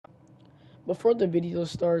Before the video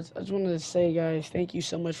starts, I just wanted to say, guys, thank you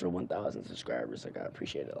so much for 1,000 subscribers. Like, I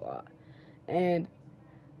appreciate it a lot. And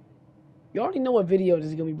you already know what video this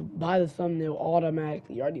is going to be by the thumbnail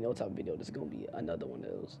automatically. You already know what type of video this is going to be. Another one of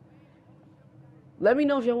those. Let me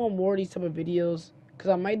know if y'all want more of these type of videos, because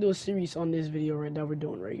I might do a series on this video right that we're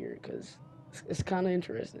doing right here, because it's kind of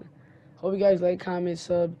interesting. Hope you guys like, comment,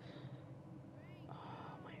 sub.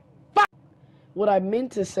 What I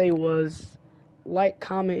meant to say was like,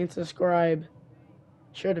 comment, and subscribe.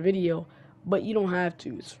 Share the video, but you don't have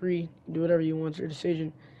to. It's free. Do whatever you want. It's your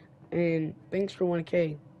decision. And thanks for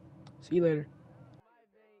 1K. See you later.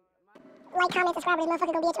 Like, comment, subscribe, this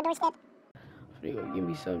motherfucker gonna be at your doorstep. They go give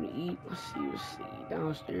me something to eat. Let's see.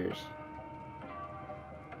 Downstairs.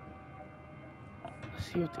 Let's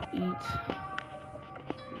see what to eat.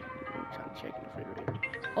 I'm trying to check in the refrigerator.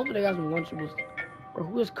 Hopefully they got some Lunchables. Or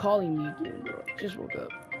who is calling me again, bro? Just woke up.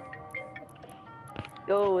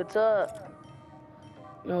 Yo, what's up?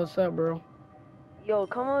 Yo, what's up, bro? Yo,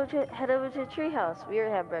 come over to head over to the treehouse. We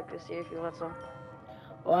already have breakfast here if you want some.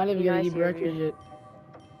 Oh, I didn't Be get to nice eat here, breakfast yet.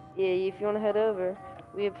 Yeah, if you want to head over.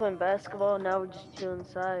 We were playing basketball, now we're just chilling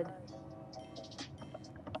inside.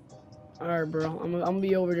 Alright, bro. I'm gonna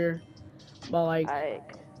be over there by like Alright.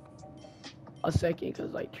 a second,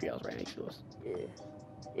 because like treehouse right next to us. Yeah.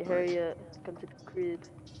 You hurry up. Come to the crib.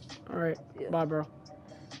 Alright. Yeah. Bye, bro.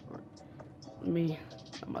 Right.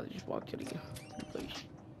 I'm about to just walk to the place.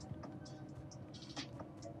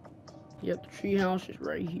 Yep, the treehouse is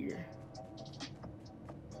right here.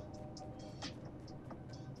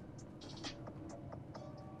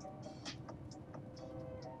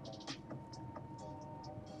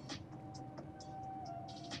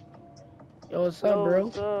 Yo, what's up, bro?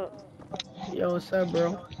 What's up? Yo, what's up,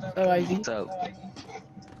 bro? What's up, Ivy? What's up?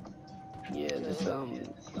 Yeah, this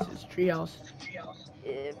is treehouse.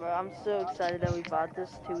 Yeah, bro, I'm so excited that we bought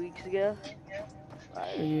this 2 weeks ago.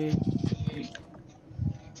 Like, Yeah.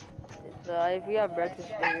 if we have breakfast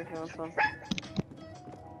later, if you want some.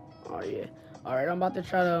 Oh yeah. All right, I'm about to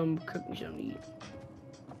try to cook me something to eat.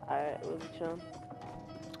 Alright, we'll be chilling.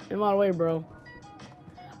 In my way, bro.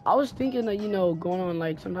 I was thinking of, going on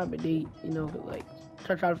like some type of date, like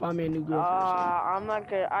try to find me a new girlfriend or something. I'm not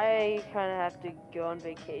good. I kind of have to go on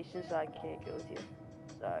vacation, so I can't go with you.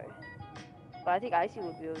 Sorry. But I think Icy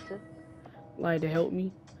would be able to. Like, to help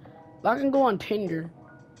me. I can go on Tinder.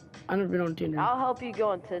 I've never been on Tinder. I'll help you go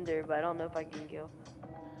on Tinder, but I don't know if I can go.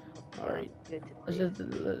 Alright.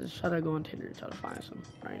 Let's try to go on Tinder and try to find some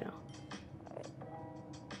right now.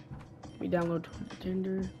 We download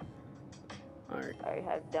Tinder. Alright. I already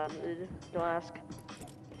have it downloaded. Don't ask.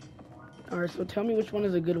 Alright, so tell me which one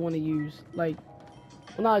is a good one to use. Like,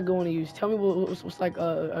 well, not a good one to use. Tell me what's like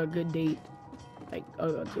a good date. Like,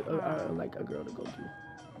 like a girl to go to.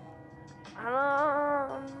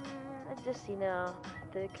 Just,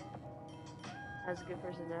 thick. Has a good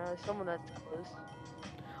personality. Someone that's close.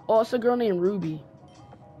 Oh, it's a girl named Ruby.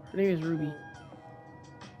 Her name is Ruby.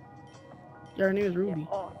 Yeah, her name is Ruby.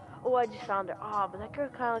 Yeah. Oh, I just found her. But that girl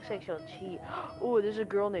kind of looks like she'll cheat. Oh, there's a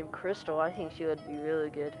girl named Crystal. I think she would be really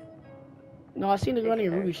good. No, I seen a girl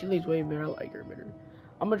named Ruby. She lays way better. I like her better.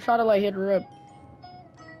 I'm gonna try to like hit her up.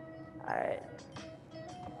 Alright.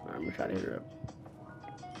 I'm gonna try to hit her up.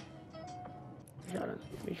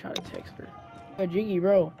 Let me try to text her. Hey, Jiggy,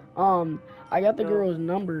 bro. I got the girl's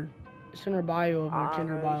number. It's in her bio of her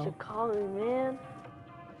Tinder bio. You should call me, man.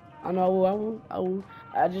 I know. I will.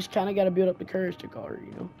 I just kind of gotta build up the courage to call her,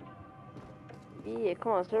 Yeah,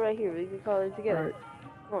 come on, stay right here. We can call her together. Alright.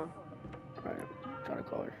 Come on. Alright, try to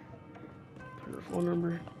call her. Put her phone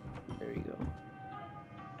number. There you go.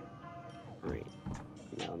 Alright.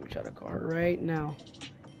 Now let me try to call her right now.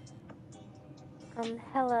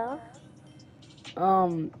 Hello?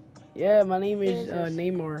 Yeah, my name is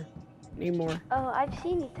Namor. Namor. Oh, I've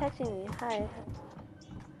seen you texting me. Hi.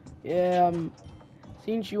 Yeah,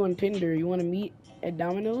 seen you on Tinder. You wanna meet at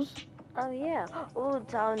Domino's? Oh yeah. Oh,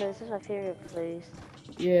 Domino's. This is my favorite place.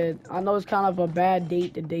 Yeah, I know it's kind of a bad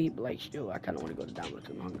date to date, but like still, I kind of want to go to Domino's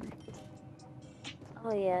 'cause I'm hungry.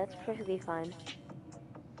 Oh yeah, that's perfectly fine.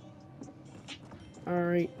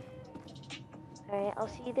 Alright. Alright, I'll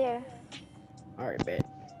see you there. Alright, bet.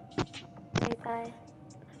 Okay, bye.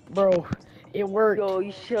 Bro, it worked. Yo,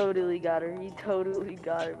 you totally got her. You totally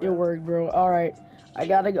got her, bro. It worked, bro. Alright. I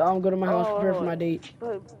gotta go to my house, prepare for my date.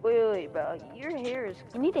 Wait, bro. Your hair is...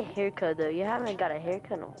 You need a haircut, though. You haven't got a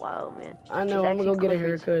haircut in a while, man. I know, I'm gonna go get a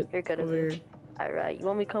haircut over here. Alright, you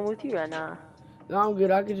want me to come with you right now? No, I'm good.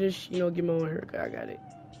 I could just, get my own haircut. I got it.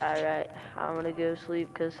 Alright, I'm gonna go sleep,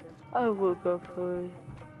 because I woke up early.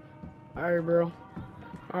 Alright, bro.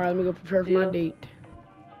 Alright, let me go prepare for my date.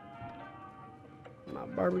 My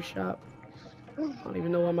barbershop. I don't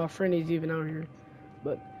even know why my friend is even out here.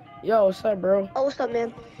 But, yo, what's up, bro? Oh, what's up,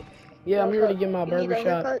 man? Yeah, I'm What's here to up? get my You need barber a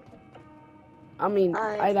shop. haircut? I mean,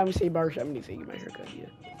 Alright. I didn't say barber shop. I need to get my haircut, yeah.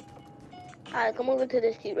 Alright, come over to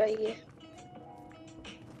this seat right here.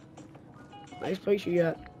 Nice place you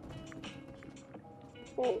got.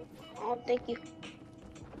 Oh, thank you.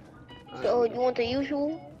 All So, right. you want the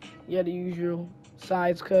usual? Yeah, the usual.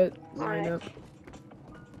 Sides cut, line Alright. up.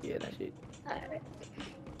 Yeah, that's it. Alright.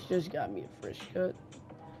 Just got me a fresh cut.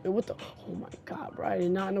 Man, what the? Oh my god, bro. I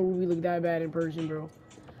did not know Ruby looked that bad in person, bro.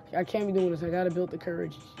 I can't be doing this. I gotta build the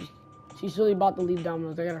courage. She's really about to leave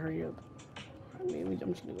Domino's. I gotta hurry up. Alright, maybe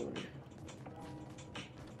I'm just gonna go over here.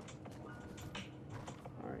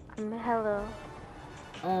 Alright. Hello.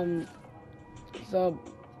 What's up,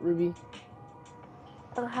 Ruby?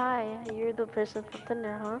 Oh, hi. You're the person from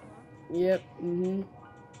Thunder, huh? Yep,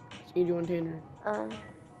 See you on Tinder.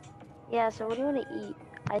 Yeah, so what do you want to eat?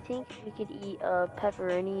 I think we could eat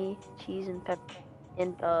pepperoni, cheese, and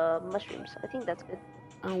mushrooms. I think that's good.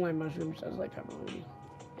 I don't like mushrooms. I just like pepperoni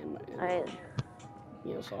and Alright,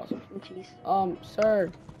 sausage. and cheese.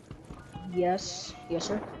 Sir, Yes,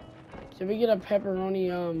 sir. should we get a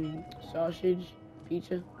pepperoni sausage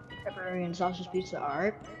pizza? Pepperoni and sausage pizza. All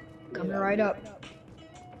right, coming Yeah, right up.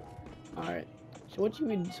 All right. So what you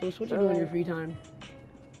do in your free time?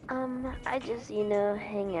 I just,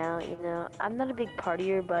 hang out, I'm not a big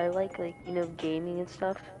partier, but I like, gaming and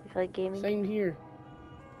stuff. If you like gaming. Same here.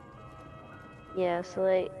 Yeah, so,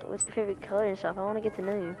 what's your favorite color and stuff? I want to get to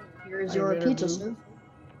know you. Here's Like your red or pizza, blue? sir.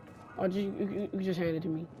 Oh, you just hand it to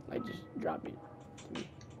me. Like, just drop it to me.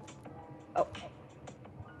 Oh.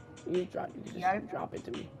 You just got it? drop it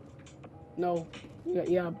to me. No.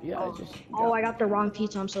 Yeah, Oh. just Oh, drop I got the wrong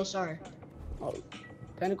pizza. I'm so sorry. Oh,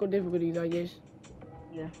 technical difficulties, I guess.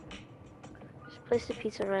 Yeah. Just place the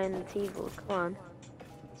pizza right on the table. Come on.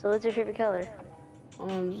 So, what's your favorite color? I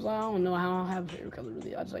don't know. I don't have a favorite color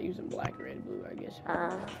really. I just like using black, red, blue, I guess.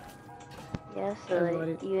 Yeah, That's so, about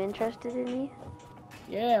it. you interested in me?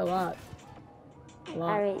 Yeah, a lot. A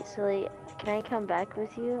lot. Alright, so, can I come back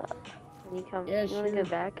with you? Can you come? Yeah, you wanna sure. go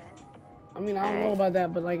back? I mean, I don't know Alright. about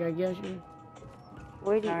that, but like, I guess you.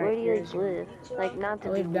 Where do you here's your live? pizza. Like, not to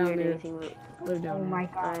I be live down weird or there. anything, but I live down Oh there. my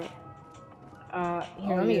god. alright.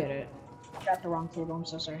 Here, Oh, let me yeah. get it. I got the wrong table. I'm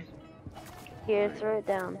so sorry. Here, throw it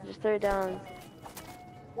down. Just throw it down.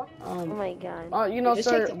 Oh Um. my god. You know, Just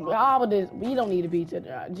sir. take them off. How about this? We don't need a pizza.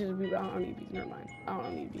 I don't need a pizza. Never mind. I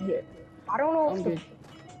don't need a pizza. Yeah. I don't know I'm if good.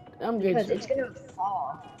 I'm good, because sir. it's gonna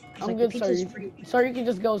fall. I'm like, good, the sir. pizza's pretty. Sir, you can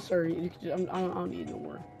just go, sir. You can just, I don't need no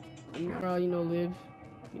more. Where I, live.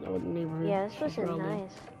 What the neighborhood. Yeah, this That's was where I live.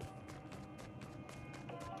 nice.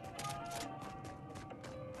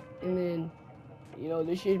 And then,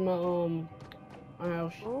 this is my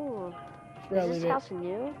house. Ooh. That's where I Is live this at. house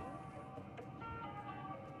new?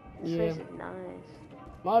 This Yeah. place is nice.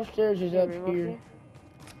 My upstairs is Your up room up here.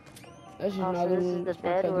 That's just Oh, my so other this room. is the It's my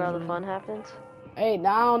bed where cousin's all the room. fun happens? Hey,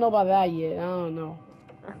 now I don't know about that yet. I don't know.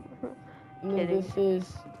 And then Kidding.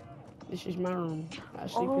 this is my room. I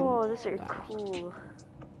sleep Oh, in these are the house. cool.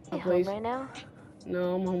 My You home place. right now?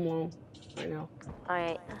 No, I'm home alone right now.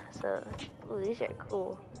 Alright, so, ooh, these are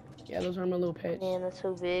cool. Yeah, those are my little pets. Man, that's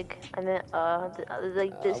so big. I meant,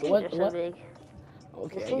 these things what- are so what? big.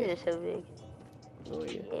 Okay, These I things guess. are so big. Oh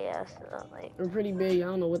yeah. Yeah, so, They're pretty big. I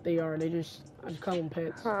don't know what they are. I just call them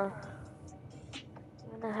pets. huh.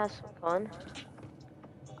 You wanna have some fun?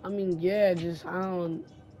 I mean, yeah, just I don't.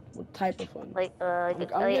 What type of fun? Like, I'm like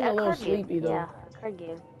getting a little card game. sleepy though. Yeah, a card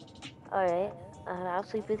game. Alright, I'll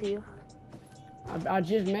sleep with you. I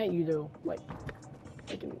just met you though, like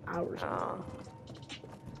an hour or something. Oh.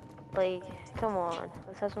 Like, come on,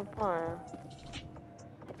 let's have some fun.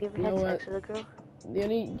 Have you ever You had know sex with a girl? Yeah,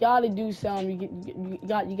 you gotta do something.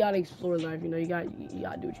 You gotta explore life. You gotta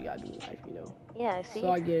do what you gotta do in life. Yeah, see?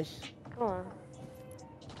 So I guess. Come on.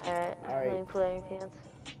 Alright, Alright. let me pull out your pants.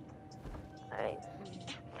 Alright.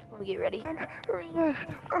 Let me get ready. Oh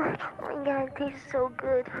my god, it tastes so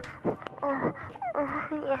good. Oh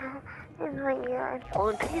yeah. Oh my god. Oh,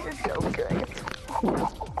 it tastes so good.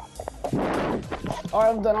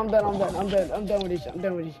 Alright, I'm done with this. I'm done.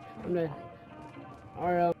 I'm done.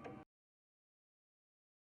 All right.